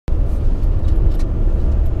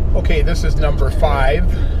Okay, this is number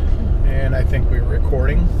 5, and I think we're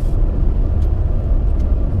recording.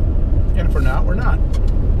 And if we're not, we're not.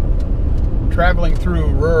 Traveling through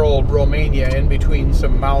rural Romania in between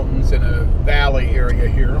some mountains in a valley area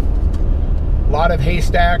here. A lot of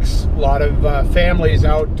haystacks, a lot of families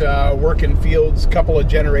out working fields, couple of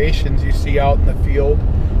generations you see out in the field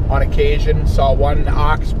on occasion. Saw one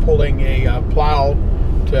ox pulling a plow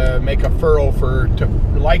to make a furrow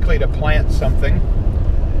likely to plant something.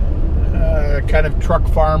 Kind of truck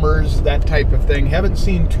farmers, that type of thing. Haven't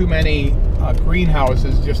seen too many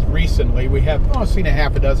greenhouses just recently. We have seen a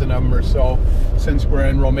half a dozen of them or so since we're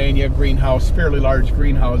in Romania. Fairly large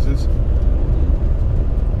greenhouses.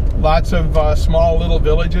 Lots of small little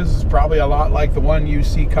villages. It's probably a lot like the one you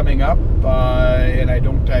see coming up, and I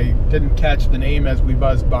didn't catch the name as we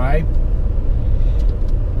buzzed by.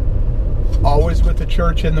 Always with the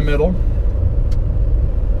church in the middle,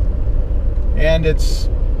 and it's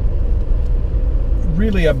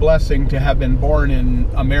really a blessing to have been born in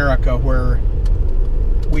America, where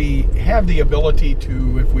we have the ability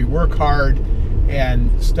to, if we work hard and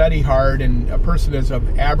study hard, and a person is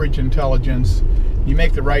of average intelligence, you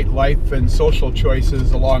make the right life and social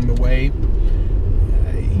choices along the way,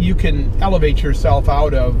 you can elevate yourself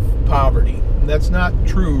out of poverty. That's not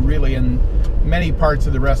true really in many parts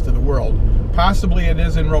of the rest of the world. Possibly it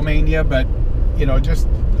is in Romania, but just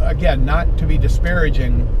again, not to be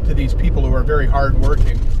disparaging to these people who are very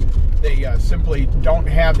hardworking. They simply don't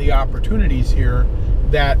have the opportunities here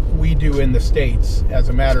that we do in the States, as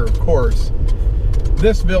a matter of course.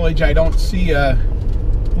 This village, I don't see a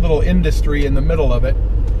little industry in the middle of it,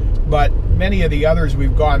 but many of the others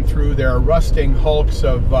we've gone through, there are rusting hulks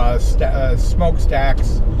of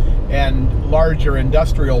smokestacks and larger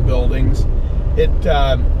industrial buildings.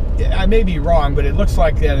 I may be wrong, but it looks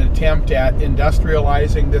like an attempt at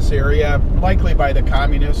industrializing this area, likely by the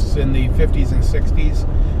communists in the 50s and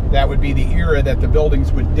 60s. That would be the era that the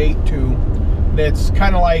buildings would date to. It's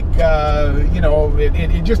kind of like,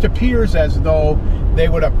 it just appears as though they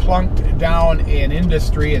would have plunked down an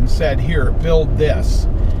industry and said, here, build this.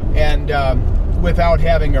 And without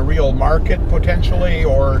having a real market potentially,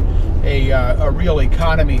 or a real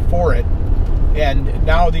economy for it. And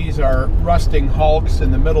now these are rusting hulks in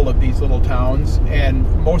the middle of these little towns, and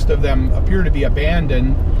most of them appear to be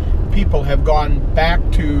abandoned. People have gone back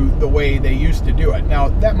to the way they used to do it. Now,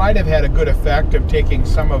 that might have had a good effect of taking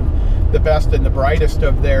some of the best and the brightest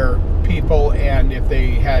of their people, and if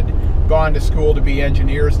they had gone to school to be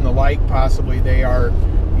engineers and the like, possibly they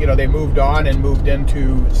moved on and moved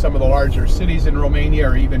into some of the larger cities in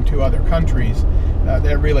Romania, or even to other countries.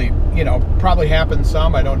 That really, probably happened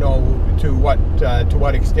some. I don't know to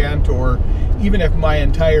what extent, or even if my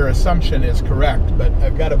entire assumption is correct. But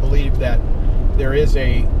I've got to believe that there is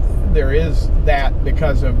that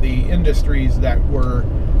because of the industries that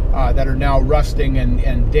are now rusting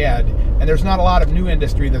and dead, and there's not a lot of new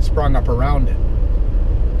industry that's sprung up around it.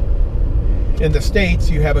 In the States,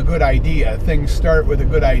 you have a good idea. Things start with a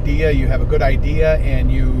good idea. You have a good idea, and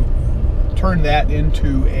you turn that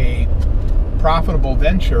into a profitable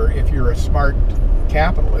venture if you're a smart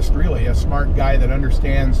capitalist, really a smart guy that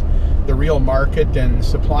understands the real market and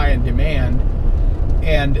supply and demand.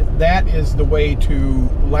 And that is the way to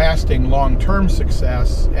lasting long-term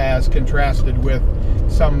success, as contrasted with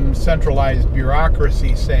some centralized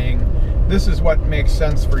bureaucracy saying, this is what makes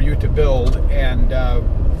sense for you to build, and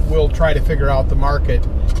we'll try to figure out the market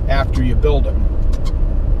after you build them.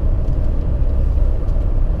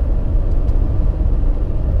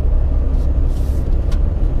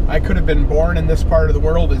 I could have been born in this part of the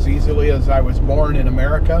world as easily as I was born in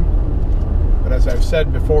America. But as I've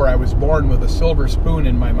said before, I was born with a silver spoon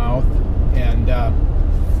in my mouth, and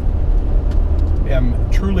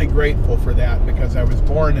am truly grateful for that, because I was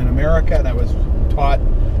born in America and I was taught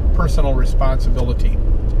personal responsibility.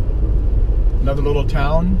 Another little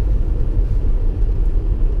town.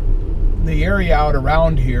 The area out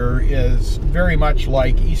around here is very much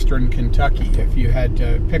like eastern Kentucky. If you had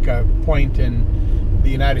to pick a point in the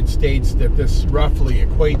United States that this roughly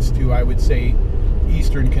equates to, I would say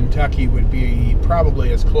eastern Kentucky would be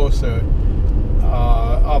probably as close of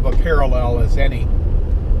a parallel as any.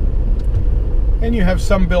 And you have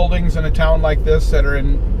some buildings in a town like this that are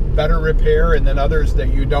in better repair, and then others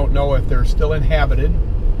that you don't know if they're still inhabited.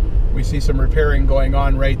 We see some repairing going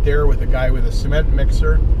on right there with a guy with a cement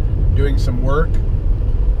mixer doing some work.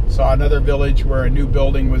 Saw another village where a new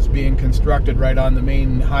building was being constructed right on the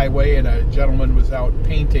main highway, and a gentleman was out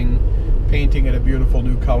painting in a beautiful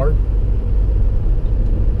new color.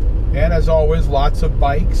 And as always, lots of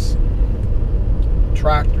bikes,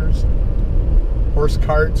 tractors, horse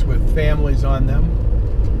carts with families on them.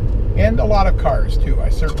 And a lot of cars too. I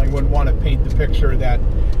certainly wouldn't want to paint the picture that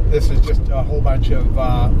this is just a whole bunch of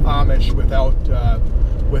Amish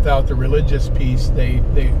without the religious piece.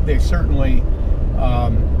 They certainly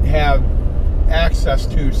have access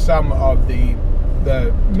to some of the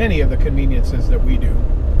many of the conveniences that we do.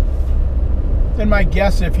 And my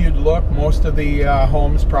guess, if you'd look, most of the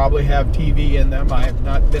homes probably have TV in them. I have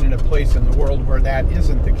not been in a place in the world where that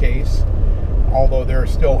isn't the case, although there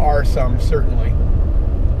still are some, certainly.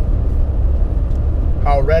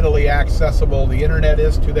 How readily accessible the internet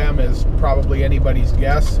is to them is probably anybody's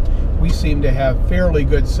guess. We seem to have fairly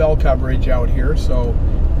good cell coverage out here, so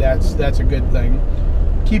that's a good thing.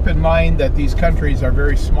 Keep in mind that these countries are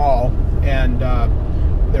very small, and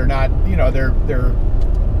they're not, you know, they're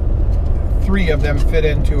 3 of them fit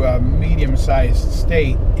into a medium-sized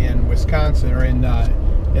state in Wisconsin, or in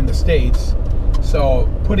the States. So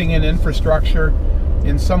putting in infrastructure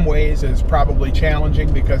in some ways is probably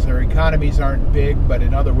challenging because their economies aren't big, but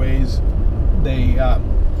in other ways they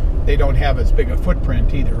don't have as big a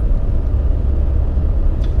footprint either.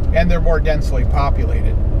 And they're more densely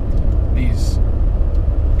populated. These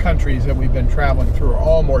countries that we've been traveling through are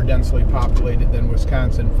all more densely populated than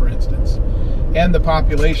Wisconsin, for instance. And the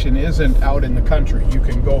population isn't out in the country. You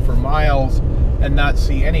can go for miles and not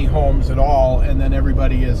see any homes at all, and then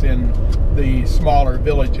everybody is in the smaller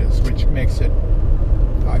villages, which makes it,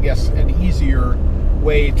 I guess, an easier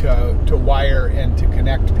way to wire and to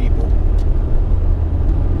connect people.